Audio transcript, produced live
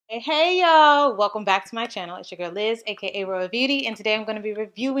Hey y'all, welcome back to my channel. It's your girl Liz, aka Royal Beauty, and today I'm going to be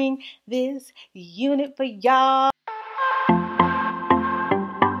reviewing this unit for y'all.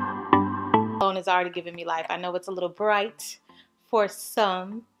 Phone is already giving me life. I know it's a little bright for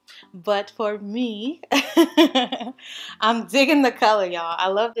some, but for me, I'm digging the color, y'all. I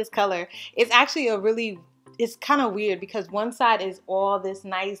love this color. It's actually it's kind of weird because one side is all this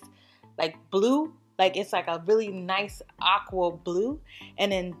nice like blue, like it's like a really nice aqua blue,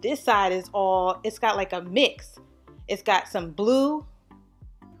 and then this side is it's got like a mix. It's got some blue,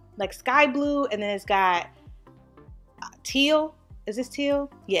 like sky blue, and then it's got teal. Is this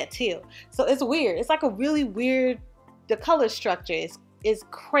teal? Yeah, teal. So it's weird. It's like a really weird, the color structure is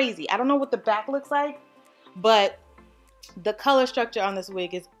crazy. I don't know what the back looks like, but the color structure on this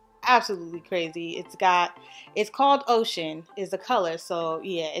wig is absolutely crazy. It's called Ocean is the color. So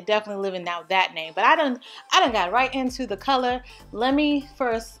yeah, it definitely living out that name. But I done got right into the color. Let me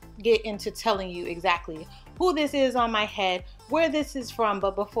first get into telling you exactly who this is on my head, where this is from.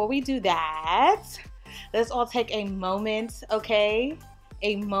 But before we do that, let's all take a moment, okay?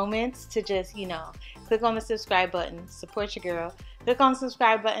 A moment to just, click on the subscribe button, support your girl. Click on the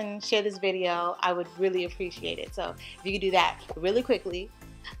subscribe button, share this video. I would really appreciate it. So if you could do that really quickly,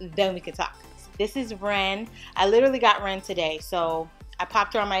 then we can talk. This is Ren. I literally got Ren today. So I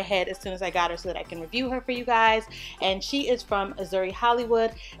popped her on my head as soon as I got her so that I can review her for you guys. And she is from Zury,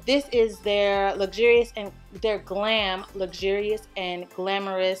 Hollywood. This is their Glam, luxurious and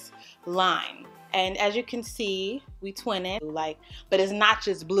glamorous line. And as you can see, we twin it, but it's not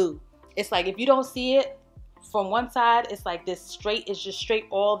just blue. It's like, if you don't see it from one side, it's like this straight, it's just straight,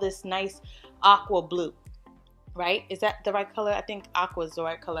 all this nice aqua blue, right? Is that the right color? I think aqua is the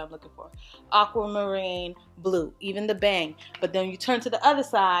right color I'm looking for. Aquamarine blue, even the bang. But then you turn to the other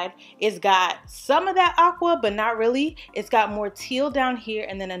side, it's got some of that aqua, but not really. It's got more teal down here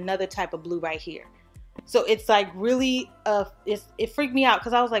and then another type of blue right here. So it's like really, it freaked me out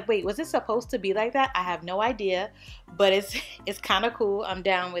because I was like, wait, was it supposed to be like that? I have no idea, but it's kind of cool. I'm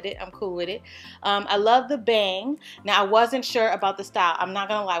down with it. I'm cool with it. I love the bang. Now, I wasn't sure about the style. I'm not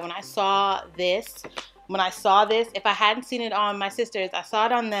going to lie. When I saw this, if I hadn't seen it on my sisters, I saw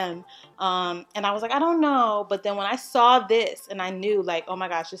it on them, and I was like, I don't know. But then when I saw this and I knew, like, oh my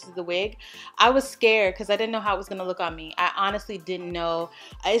gosh, this is the wig, I was scared because I didn't know how it was going to look on me. I honestly didn't know.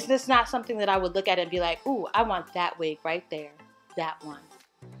 It's just not something that I would look at and be like, ooh, I want that wig right there. That one.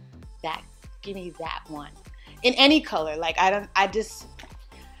 Give me that one. In any color. Like, I just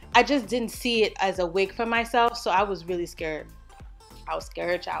didn't see it as a wig for myself, so I was really scared. I was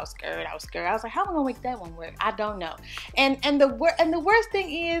scared. I was like, how am I gonna make that one work? I don't know. And the worst thing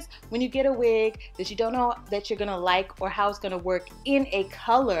is when you get a wig that you don't know that you're gonna like or how it's gonna work in a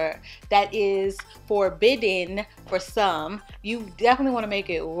color that is forbidden for some. You definitely want to make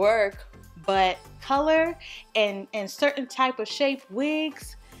it work, but color and certain type of shape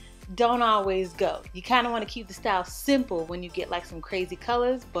wigs don't always go. You kind of want to keep the style simple when you get like some crazy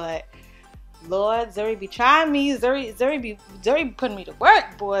colors, but Lord, Zury be trying me. Zury be putting me to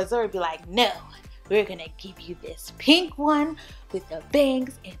work, boy. Zury be like, no, we're gonna give you this pink one with the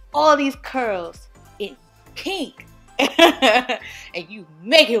bangs and all these curls in pink. And you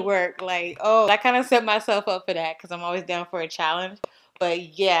make it work. Like, oh, I kind of set myself up for that because I'm always down for a challenge.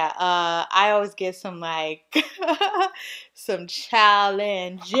 But yeah, I always get some like some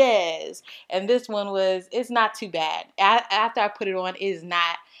challenges, and this one it's not too bad. After I put it on, it is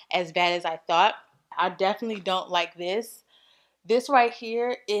not as bad as I thought. I definitely don't like this. This right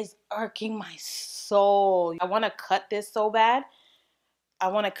here is irking my soul. I want to cut this so bad. I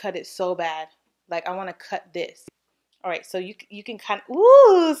want to cut it so bad. Like, I want to cut this. All right, so you can kind of,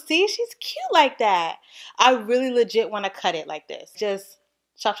 ooh, see, she's cute like that. I really legit want to cut it like this. Just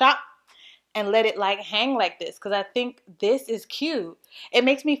chop, chop, and let it like hang like this because I think this is cute. It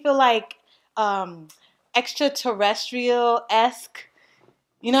makes me feel like extraterrestrial-esque.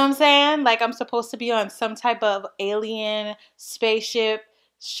 You know what I'm saying? Like I'm supposed to be on some type of alien spaceship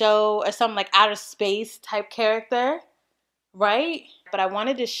show or some like outer space type character, right? But I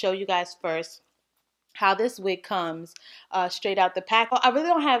wanted to show you guys first how this wig comes straight out the pack. I really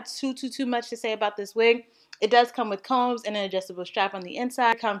don't have too much to say about this wig. It does come with combs and an adjustable strap on the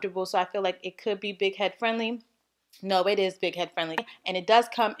inside. Comfortable, so I feel like it could be big head friendly. No, it is big head friendly. And it does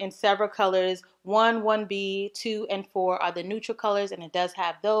come in several colors. 1, 1B, 2, and 4 are the neutral colors, and it does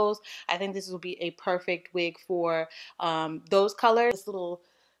have those. I think this will be a perfect wig for those colors.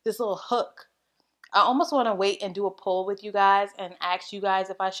 This little hook. I almost want to wait and do a poll with you guys and ask you guys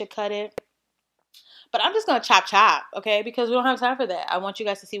if I should cut it. But I'm just going to chop, okay? Because we don't have time for that. I want you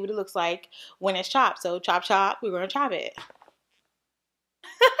guys to see what it looks like when it's chopped. So chop, we're going to chop it.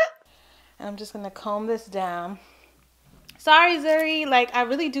 And I'm just gonna comb this down. Sorry, Zury, like I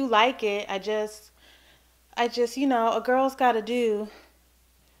really do like it. I just, you know, a girl's gotta do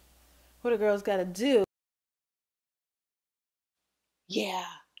what a girl's gotta do. Yeah,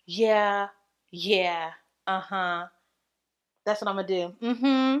 yeah, yeah. Uh-huh. That's what I'm gonna do.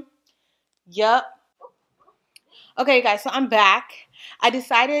 Mm-hmm. Yup. Okay, guys, so I'm back. I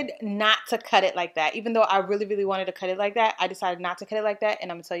decided not to cut it like that. Even though I really, really wanted to cut it like that, I decided not to cut it like that,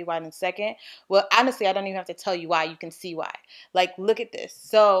 and I'm going to tell you why in a second. Well, honestly, I don't even have to tell you why. You can see why. Like, look at this.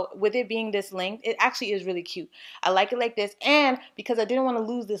 So, with it being this length, it actually is really cute. I like it like this, and because I didn't want to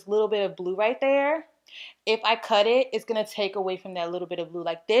lose this little bit of blue right there, if I cut it, it's going to take away from that little bit of blue.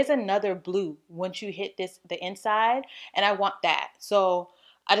 Like, there's another blue once you hit the inside, and I want that. So,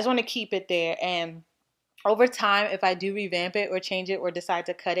 I just want to keep it there, and over time, if I do revamp it or change it or decide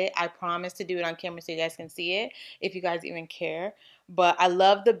to cut it, I promise to do it on camera so you guys can see it, if you guys even care. But I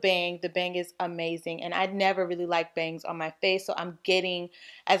love the bang. The bang is amazing. And I never really liked bangs on my face. So I'm getting,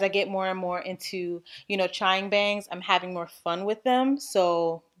 as I get more and more into, you know, trying bangs, I'm having more fun with them.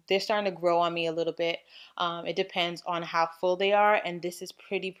 So they're starting to grow on me a little bit. It depends on how full they are. And this is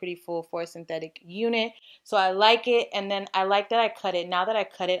pretty full for a synthetic unit. So I like it, and then I like that I cut it. Now that I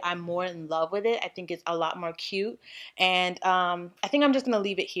cut it, I'm more in love with it. I think it's a lot more cute, and I think I'm just going to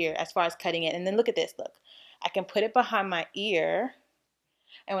leave it here as far as cutting it. And then look at this. Look, I can put it behind my ear,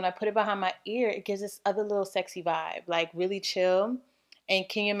 and when I put it behind my ear, it gives this other little sexy vibe, like really chill. And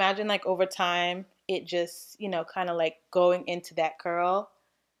can you imagine, like, over time, it just, you know, kind of like going into that curl?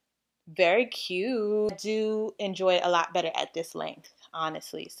 Very cute. I do enjoy it a lot better at this length,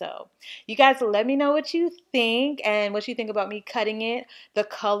 honestly. So you guys let me know what you think and what you think about me cutting it, the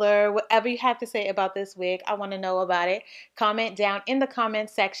color, whatever you have to say about this wig. I want to know about it. Comment down in the comment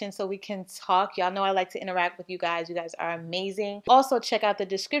section so we can talk. Y'all know I like to interact with you guys. You guys are amazing. Also, check out the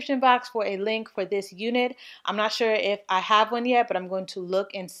description box for a link for this unit. I'm not sure if I have one yet, but I'm going to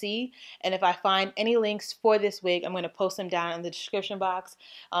look and see. And if I find any links for this wig, I'm going to post them down in the description box.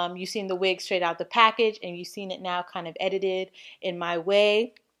 You've seen the wig straight out the package, and you've seen it now kind of edited in my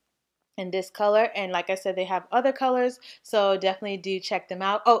way in this color. And like I said, they have other colors, so definitely do check them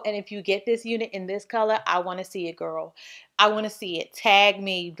out. Oh, and if you get this unit in this color, I want to see it, girl. I want to see it. Tag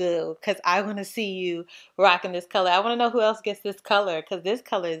me, boo, because I want to see you rocking this color. I want to know who else gets this color, because this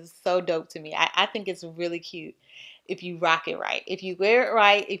color is so dope to me. I think it's really cute if you rock it right. If you wear it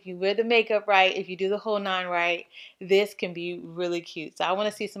right, if you wear the makeup right, if you do the whole nine right, this can be really cute. So I want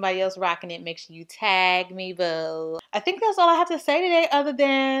to see somebody else rocking it. Make sure you tag me, boo. I think that's all I have to say today other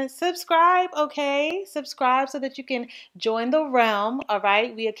than subscribe, okay? Subscribe so that you can join the realm, all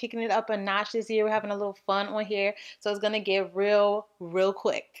right? We are kicking it up a notch this year. We're having a little fun on here. So it's going to get real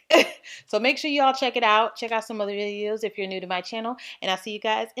quick. So make sure y'all check it out. Check out some other videos if you're new to my channel. And I'll see you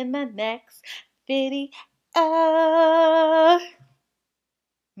guys in the next video. I'm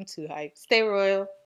too hyped. Stay royal.